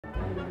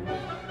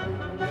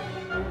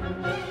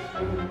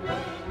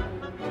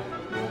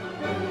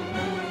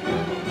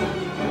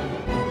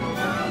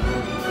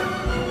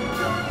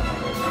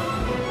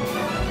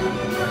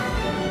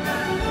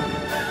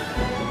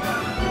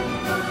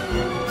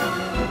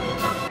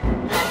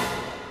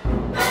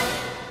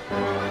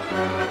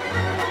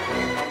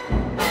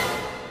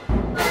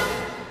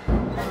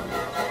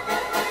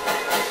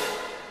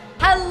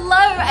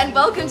And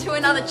welcome to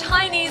another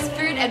Chinese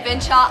food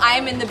adventure. I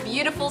am in the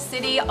beautiful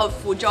city of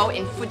Fuzhou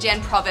in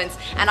Fujian province,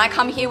 and I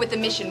come here with a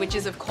mission, which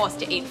is of course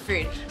to eat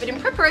food. But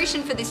in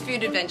preparation for this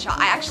food adventure,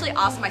 I actually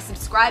asked my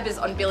subscribers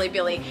on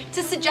Bilibili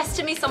to suggest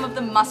to me some of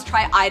the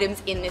must-try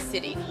items in this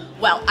city.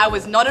 Well, I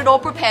was not at all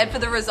prepared for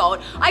the result.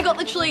 I got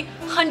literally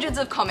hundreds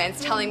of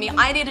comments telling me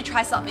I need to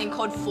try something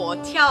called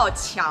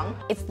xxxx.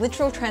 Its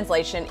literal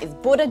translation is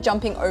Buddha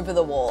jumping over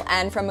the wall,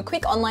 and from a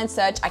quick online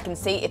search, I can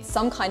see it's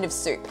some kind of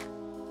soup.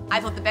 I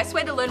thought the best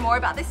way to learn more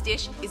about this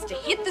dish is to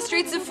hit the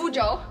streets of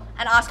Fuzhou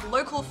and ask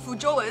local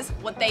Fuzhouers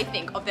what they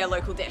think of their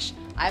local dish.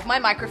 I have my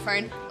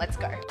microphone, let's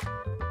go.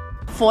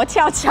 佛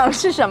跳墙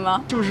是什么？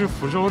就是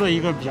福州的一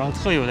个比较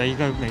特有的一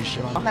个美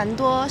食吧。蛮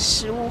多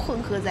食物混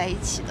合在一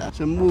起的，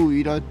是木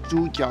鱼的、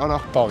猪脚的、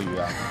鲍鱼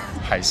啊、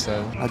海参，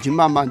拿去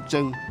慢慢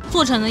蒸，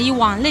做成了一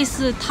碗类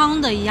似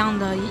汤的一样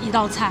的一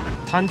道菜，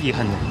汤底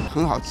很浓，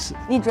很好吃。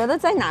你觉得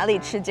在哪里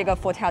吃这个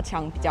佛跳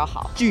墙比较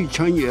好？聚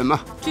春园嘛，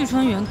聚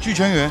春园就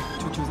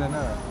在那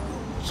儿。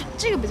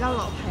这个比较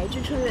老牌，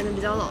聚春园的比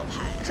较老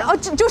牌。哦，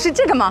就是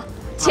这个吗？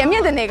 前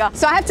面的那个.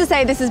 So I have to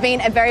say this has been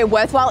a very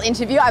worthwhile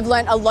interview. I've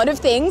learned a lot of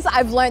things.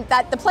 I've learned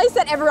that the place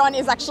that everyone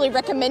is actually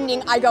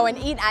recommending I go and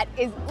eat at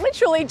is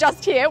literally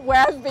just here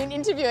where I've been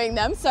interviewing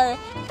them. So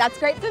that's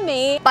great for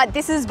me. But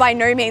this is by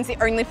no means the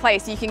only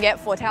place you can get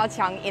Fo Tiao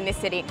Qiang in this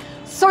city.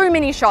 So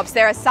many shops,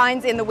 there are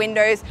signs in the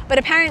windows, but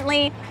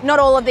apparently not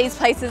all of these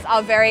places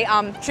are very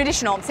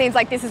traditional. It seems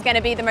like this is going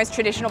to be the most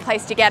traditional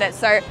place to get it.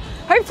 So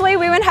hopefully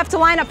we won't have to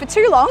line up for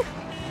too long.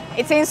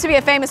 It seems to be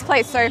a famous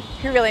place, so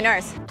who really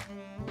knows?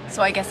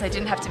 So I guess I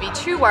didn't have to be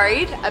too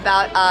worried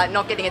about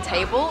not getting a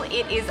table.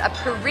 It is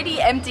pretty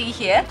empty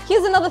here.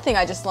 Here's another thing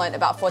I just learned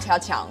about Fo Tiao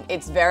Qiang.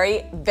 It's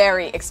very,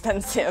 very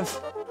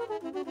expensive.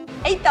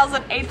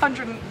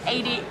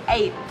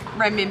 8,888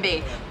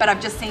 renminbi, but I've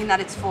just seen that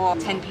it's for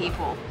 10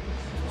 people.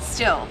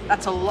 Still,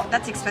 that's a lot.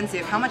 That's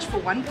expensive. How much for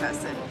one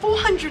person?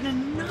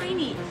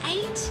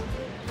 498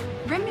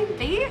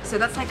 renminbi? So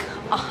that's like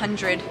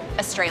 100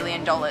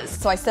 Australian dollars.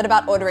 So I set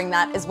about ordering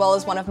that as well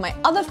as one of my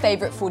other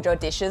favorite Fuzhou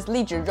dishes,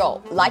 li zhi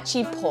rou,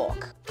 lychee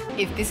pork.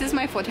 If this is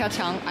my Fo Tiao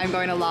Qiang, I'm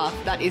going to laugh.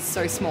 That is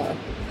so small.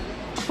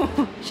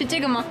 是这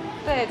个吗？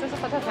对，这是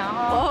佛跳墙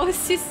哦。Oh,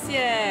 谢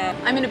谢.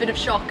 I'm in a bit of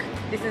shock.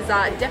 This is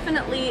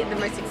definitely the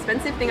most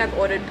expensive thing I've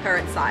ordered per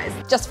its size.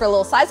 Just for a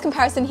little size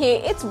comparison here,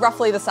 it's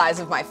roughly the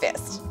size of my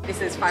fist. This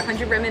is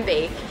 500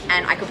 renminbi,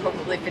 and I could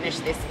probably finish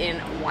this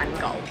in one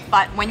gulp.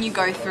 But when you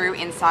go through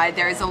inside,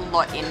 there is a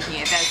lot in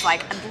here. There's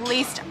like at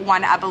least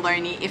one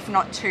abalone, if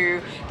not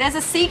two. There's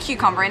a sea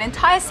cucumber, an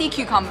entire sea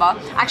cucumber,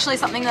 actually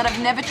something that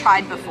I've never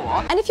tried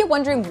before. And if you're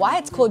wondering why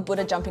it's called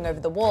Buddha jumping over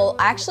the wall,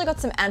 I actually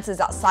got some answers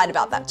outside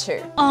about that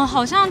too.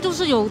 好像就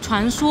是有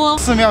传说，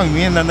寺庙里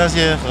面的那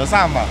些和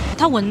尚嘛，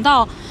他闻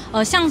到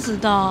巷子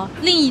的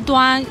另一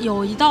端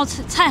有一道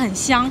菜很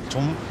香，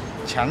从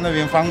墙那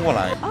边翻过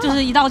来，就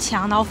是一道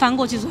墙，然后翻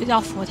过去，所以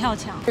叫佛跳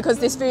墙。Because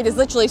this food is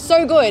literally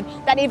so good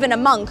that even a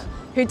monk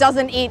who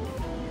doesn't eat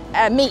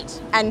meat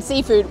and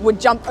seafood would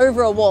jump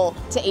over a wall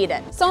to eat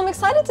it. So I'm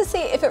excited to see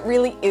if it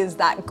really is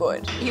that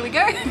good. Here we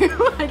go.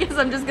 I guess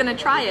I'm just gonna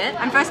try it.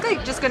 I'm firstly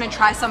just gonna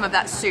try some of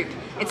that soup.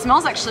 It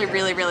smells actually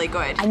really, really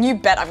good. And you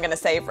bet I'm gonna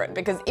savor it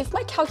because if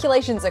my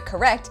calculations are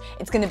correct,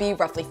 it's gonna be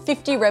roughly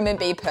 50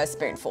 renminbi per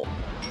spoonful.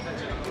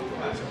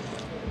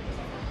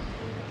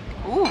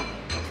 Ooh,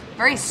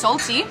 very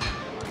salty,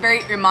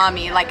 very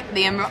umami. Like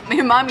the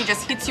umami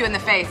just hits you in the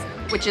face,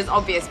 which is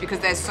obvious because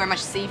there's so much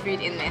seafood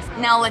in this.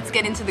 Now let's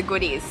get into the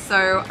goodies.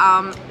 So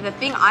the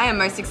thing I am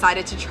most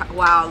excited to try,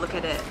 wow, look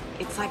at it.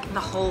 It's like the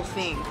whole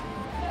thing.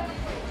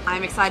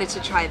 I'm excited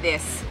to try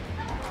this.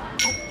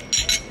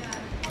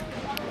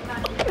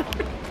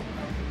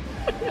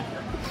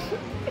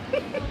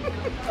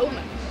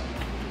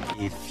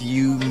 A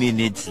few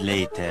minutes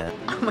later.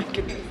 Oh my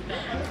goodness.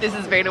 This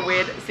has been a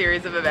weird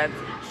series of events.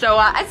 So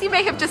as you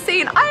may have just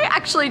seen, I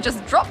actually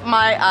just dropped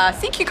my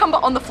sea cucumber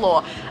on the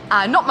floor.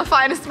 Not my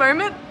finest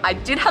moment. I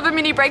did have a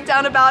mini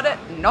breakdown about it,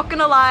 not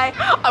gonna lie.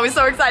 I was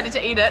so excited to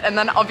eat it, and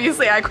then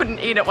obviously I couldn't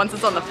eat it once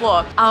it's on the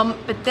floor.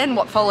 But then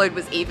what followed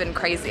was even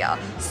crazier.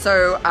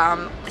 So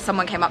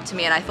someone came up to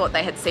me and I thought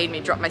they had seen me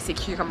drop my sea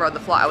cucumber on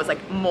the floor. I was like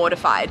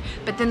mortified.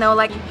 But then they were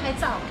like, 拍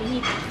照给你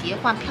底碟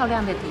换漂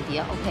亮的底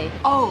碟 ，OK？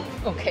 oh,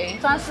 okay.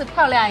 装饰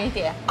漂亮一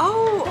点。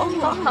哦，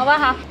好不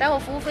好？待会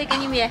服务费给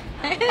你免。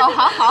哦，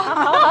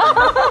好。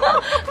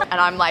And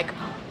I'm like,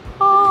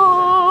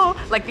 oh,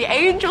 like the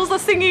angels are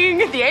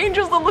singing, the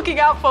angels are looking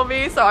out for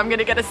me, so I'm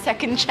gonna get a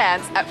second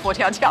chance at Fo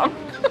Tiao Qiang.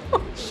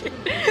 Oh shit,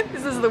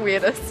 this is the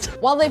weirdest.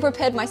 While they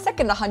prepared my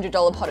second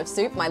 $100 pot of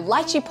soup, my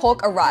lychee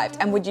pork arrived,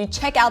 and would you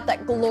check out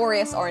that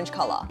glorious orange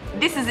color?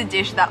 This is a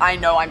dish that I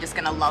know I'm just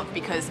gonna love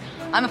because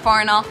I'm a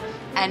foreigner,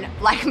 and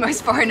like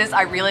most foreigners,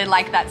 I really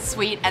like that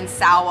sweet and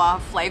sour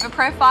flavor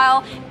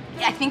profile.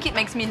 I think it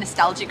makes me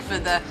nostalgic for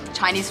the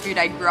Chinese food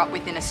I grew up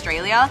with in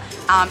Australia.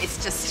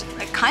 It's just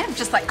kind of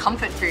just like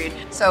comfort food.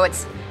 So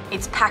it's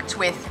packed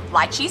with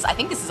lychees. I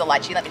think this is a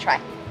lychee, let me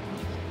try.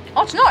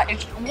 Oh, it's not,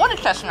 it's water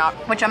chestnut,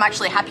 which I'm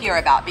actually happier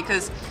about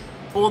because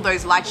all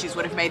those lychees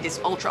would have made this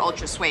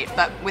ultra sweet.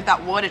 But with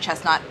that water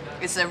chestnut,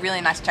 it's a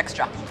really nice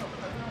texture.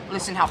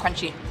 Listen how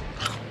crunchy.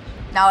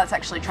 Now let's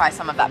actually try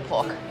some of that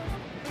pork.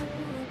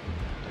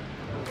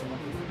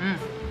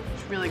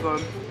 It's really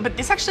good. But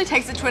this actually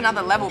takes it to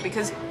another level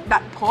because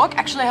that pork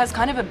actually has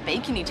kind of a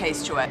bacony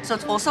taste to it. So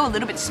it's also a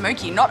little bit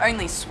smoky, not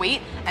only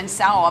sweet and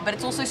sour, but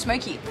it's also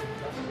smoky.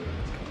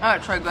 Oh,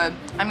 it's so good.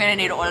 I'm gonna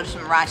need to order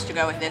some rice to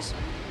go with this.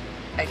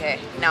 Okay,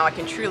 now I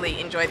can truly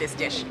enjoy this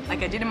dish,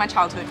 like I did in my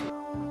childhood.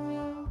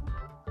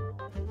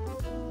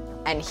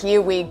 And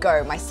here we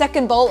go. My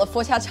second bowl of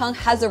fotiaochang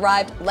has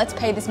arrived. Let's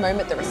pay this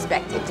moment the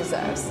respect it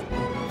deserves.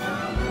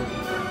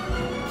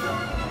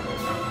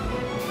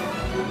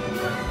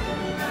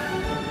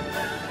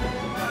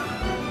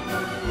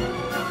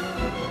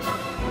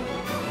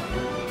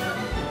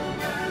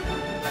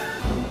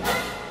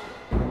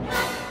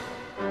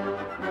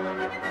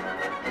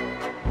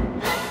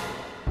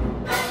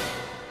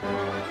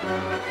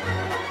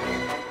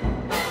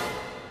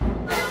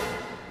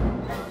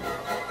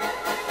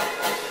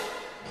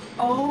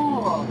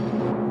 Oh,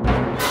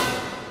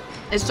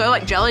 it's so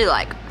like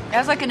jelly-like. It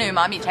has like an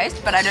umami taste,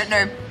 but I don't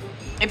know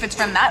if it's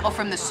from that or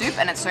from the soup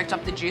and it soaked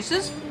up the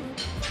juices.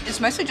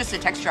 It's mostly just the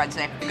texture, I'd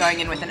say.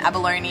 Going in with an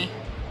abalone.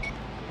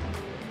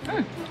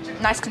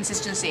 Nice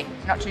consistency,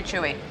 not too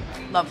chewy.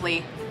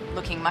 Lovely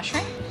looking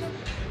mushroom.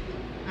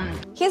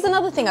 Here's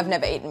another thing I've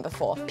never eaten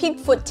before, pig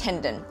foot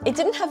tendon. It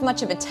didn't have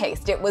much of a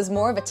taste, it was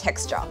more of a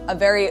texture. A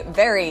very,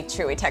 very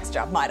chewy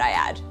texture, might I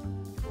add.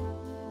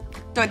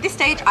 So at this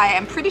stage, I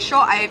am pretty sure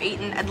I have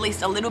eaten at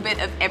least a little bit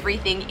of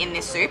everything in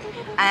this soup.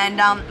 And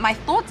my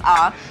thoughts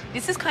are,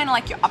 this is kind of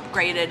like your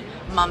upgraded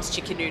mum's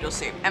chicken noodle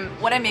soup. And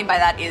what I mean by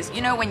that is,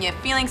 you know, when you're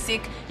feeling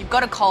sick, you've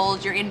got a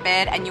cold, you're in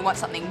bed and you want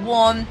something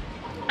warm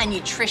and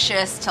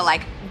nutritious to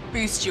like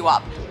boost you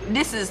up.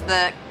 This is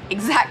the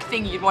exact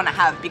thing you'd want to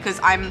have because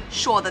I'm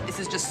sure that this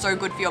is just so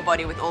good for your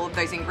body with all of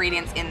those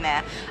ingredients in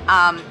there.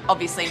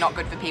 Obviously not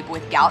good for people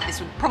with gout.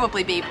 This would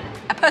probably be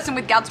a person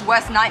with gout's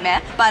worst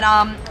nightmare, but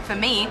for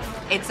me,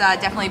 it's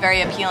definitely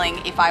very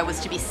appealing if I was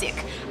to be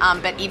sick,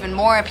 but even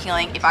more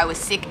appealing if I was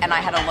sick and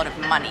I had a lot of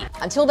money.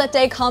 Until that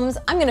day comes,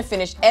 I'm gonna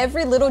finish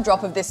every little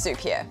drop of this soup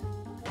here.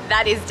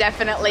 That is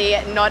definitely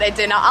not a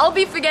dinner I'll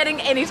be forgetting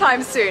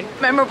anytime soon.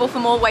 Memorable for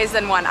more ways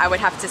than one, I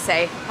would have to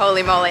say.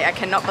 Holy moly, I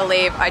cannot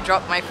believe I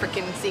dropped my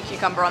freaking sea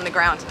cucumber on the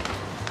ground.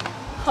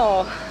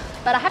 Oh,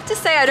 but I have to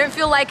say I don't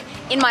feel like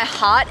in my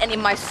heart and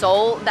in my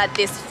soul that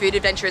this food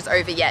adventure is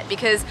over yet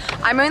because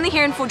I'm only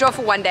here in Fuzhou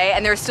for one day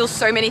and there are still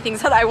so many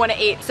things that I want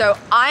to eat. So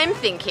I'm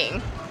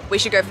thinking we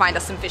should go find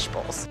us some fish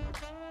balls.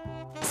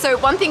 So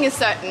one thing is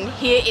certain,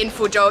 here in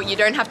Fuzhou, you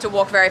don't have to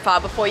walk very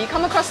far before you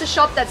come across a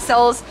shop that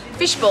sells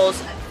fish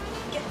balls.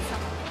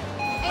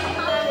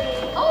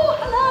 Oh,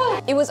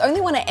 hello! It was only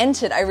when I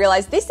entered I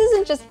realized this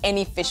isn't just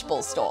any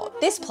fishbowl store.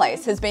 This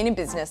place has been in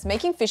business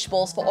making fish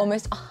balls for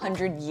almost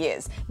 100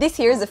 years. This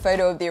here is a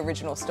photo of the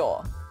original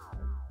store.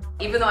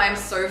 Even though I'm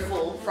so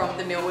full from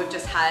the meal we've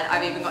just had,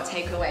 I've even got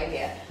takeaway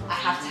here. I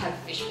have to have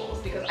fish balls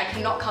because I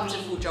cannot come to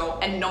Fuzhou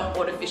and not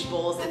order fish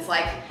balls. It's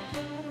like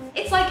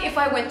if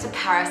I went to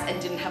Paris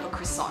and didn't have a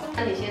croissant.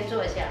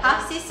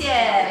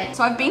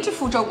 So I've been to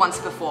Fuzhou once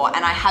before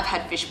and I have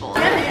had fish balls.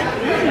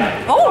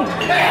 Oh,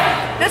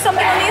 there's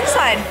something on the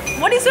inside.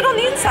 What is it on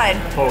the inside?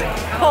 Pork.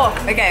 Pork,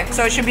 okay,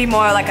 so it should be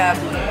more like a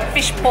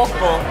fish pork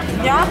ball.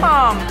 Yum!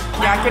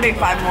 Yeah, I could eat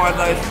 5 more of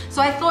those.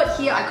 So I thought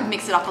here I could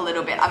mix it up a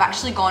little bit. I've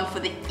actually gone for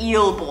the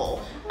eel ball,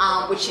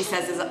 which she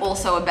says is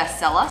also a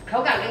bestseller.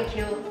 口感更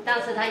Q，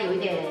 但是它有一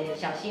点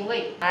小腥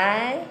味。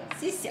哎，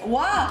谢谢。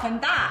哇，很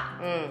大。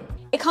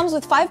It comes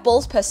with 5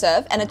 balls per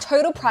serve and a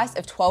total price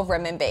of 12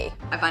 renminbi.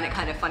 I find it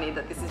kind of funny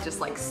that this is just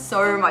like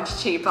so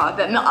much cheaper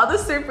than the other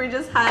soup we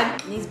just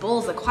had. These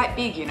balls are quite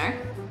big, you know?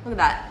 Look at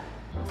that.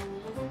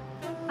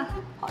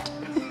 Hot.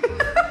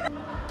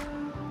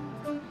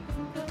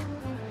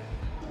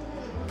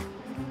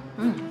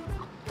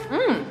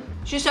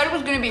 She said it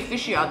was going to be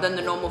fishier than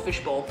the normal fish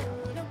ball.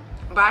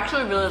 But I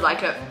actually really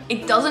like it.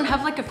 It doesn't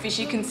have like a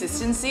fishy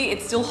consistency.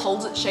 It still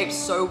holds its shape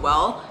so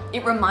well.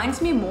 It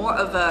reminds me more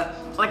of a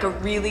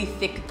really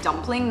thick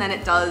dumpling than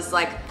it does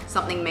like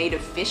something made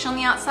of fish on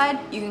the outside.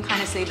 You can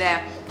kind of see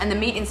there. And the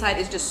meat inside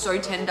is just so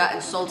tender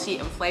and salty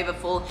and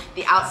flavorful.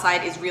 The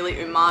outside is really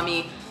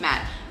umami.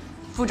 Man,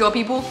 Fuzhou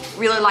people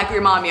really like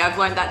umami. I've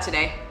learned that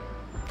today.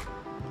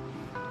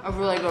 It's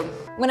really good.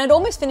 When I'd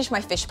almost finished my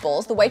fish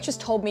balls, the waitress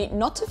told me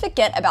not to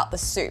forget about the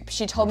soup.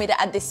 She told me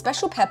to add this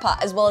special pepper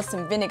as well as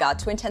some vinegar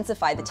to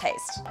intensify the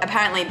taste.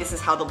 Apparently this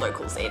is how the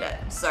locals eat it.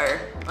 So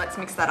let's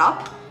mix that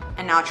up.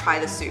 And now try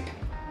the soup.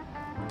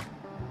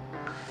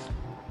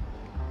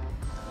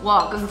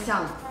 Wow, 更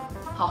香，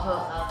好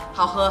喝，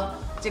好喝，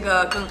这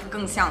个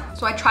更香。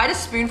So I tried a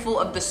spoonful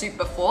of the soup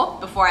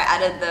before I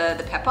added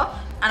the pepper,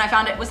 and I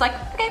found it was like,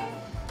 okay,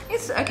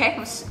 it's okay,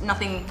 it's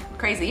nothing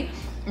crazy.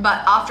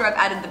 But after I've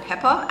added the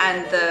pepper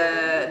and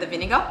the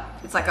vinegar,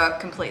 it's like a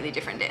completely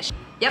different dish.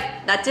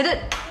 Yep, that did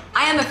it.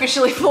 I am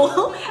officially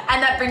full,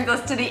 and that brings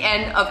us to the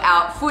end of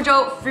our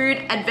Fuzhou food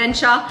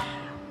adventure.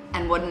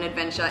 And what an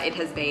adventure it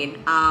has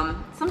been.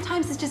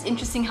 Sometimes it's just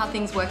interesting how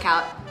things work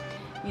out.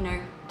 You know,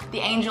 the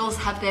angels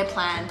have their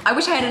plan. I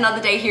wish I had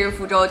another day here in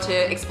Fuzhou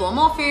to explore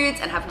more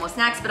foods and have more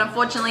snacks, but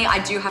unfortunately I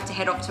do have to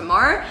head off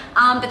tomorrow.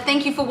 But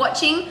thank you for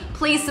watching.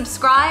 Please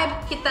subscribe,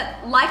 hit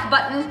that like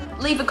button,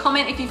 leave a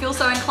comment if you feel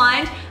so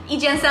inclined. 一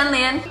键三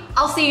连.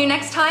 I'll see you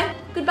next time.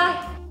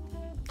 Goodbye.